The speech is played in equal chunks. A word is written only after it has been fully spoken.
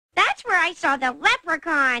That's where I saw the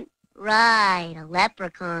leprechaun. Right, a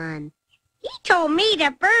leprechaun. He told me to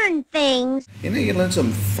burn things. You know, you learn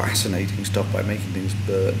some fascinating stuff by making things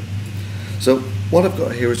burn. So what I've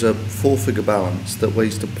got here is a 4-figure balance that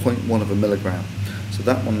weighs to 0.1 of a milligram. So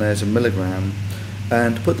that one there is a milligram.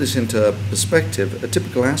 And to put this into perspective, a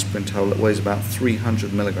typical aspirin tablet weighs about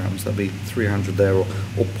 300 milligrams. That'd be 300 there, or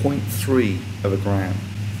 0.3 of a gram.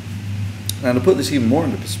 Now to put this even more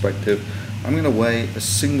into perspective, I'm going to weigh a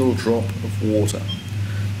single drop of water.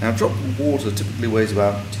 Now a drop of water typically weighs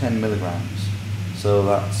about 10 milligrams. So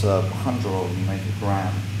that's 100 of them make a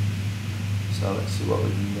gram. So let's see what we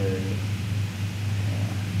can do.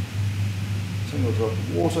 Single drop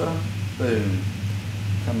of water, boom,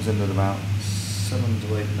 comes in at about 7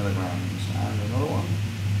 to 8 milligrams, and another one,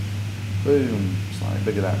 boom, slightly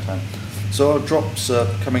bigger that time. So our drops are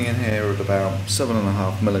coming in here at about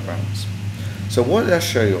 7.5 milligrams. So why did I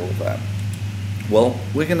show you all that? Well,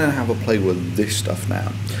 we're going to have a play with this stuff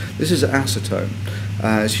now. This is acetone.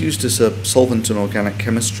 It's used as a solvent in organic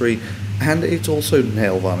chemistry, and it's also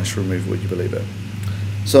nail varnish remover, would you believe it?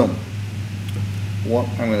 So what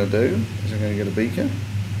I'm going to do is I'm going to get a beaker,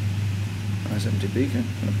 nice empty beaker,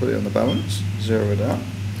 I'm going to put it on the balance, zero it out,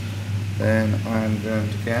 then I'm going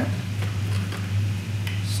to get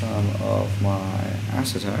some of my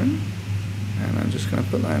acetone, and I'm just going to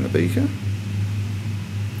put that in the beaker,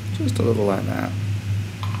 just a little like that.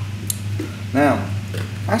 Now,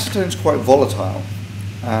 acetone is quite volatile,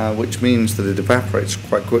 which means that it evaporates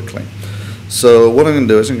quite quickly. So what I'm going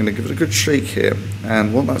to do is I'm going to give it a good shake here,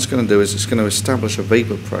 and what that's going to do is it's going to establish a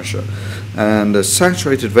vapor pressure, and a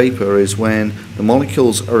saturated vapor is when the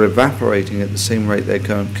molecules are evaporating at the same rate they're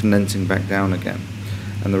condensing back down again.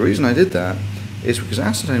 And the reason I did that is because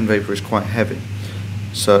acetone vapor is quite heavy,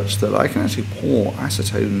 such that I can actually pour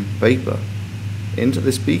acetone vapor into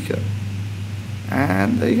this beaker,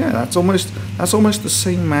 and there you go. That's almost the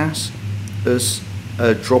same mass as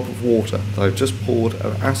a drop of water that I've just poured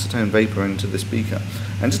of acetone vapor into this beaker.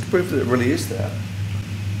 And just to prove that it really is there,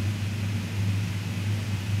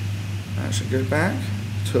 I should go back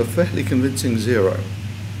to a fairly convincing zero.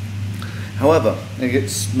 However, it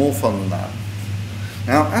gets more fun than that.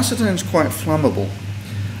 Now, acetone is quite flammable,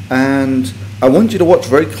 and I want you to watch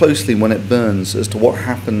very closely when it burns as to what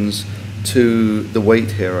happens to the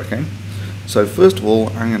weight here, okay? So first of all,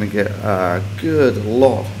 I'm going to get a good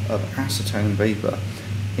lot of acetone vapor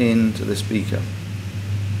into this beaker.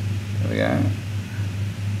 There we go.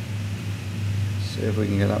 See if we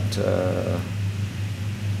can get up to,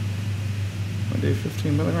 we do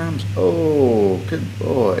 15 milligrams. Oh, good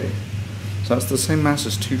boy. So that's the same mass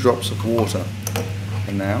as 2 drops of water.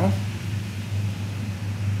 And now,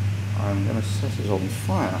 I'm going to set it on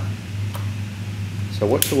fire. So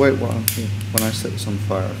watch the weight when I set this on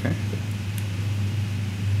fire, okay?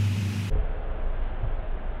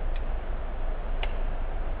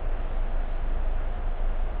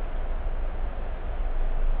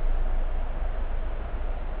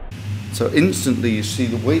 So instantly you see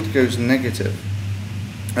the weight goes negative.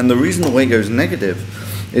 And the reason the weight goes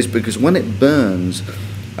negative is because when it burns,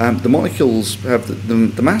 the molecules have,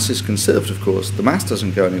 the mass is conserved, of course, the mass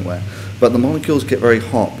doesn't go anywhere, but the molecules get very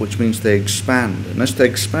hot, which means they expand. And as they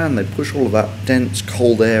expand, they push all of that dense,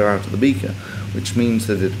 cold air out of the beaker, which means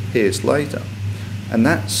that it appears lighter. And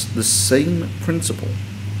that's the same principle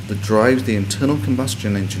that drives the internal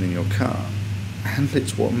combustion engine in your car, and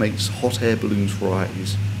it's what makes hot air balloons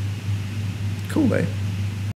rise. Cool, eh?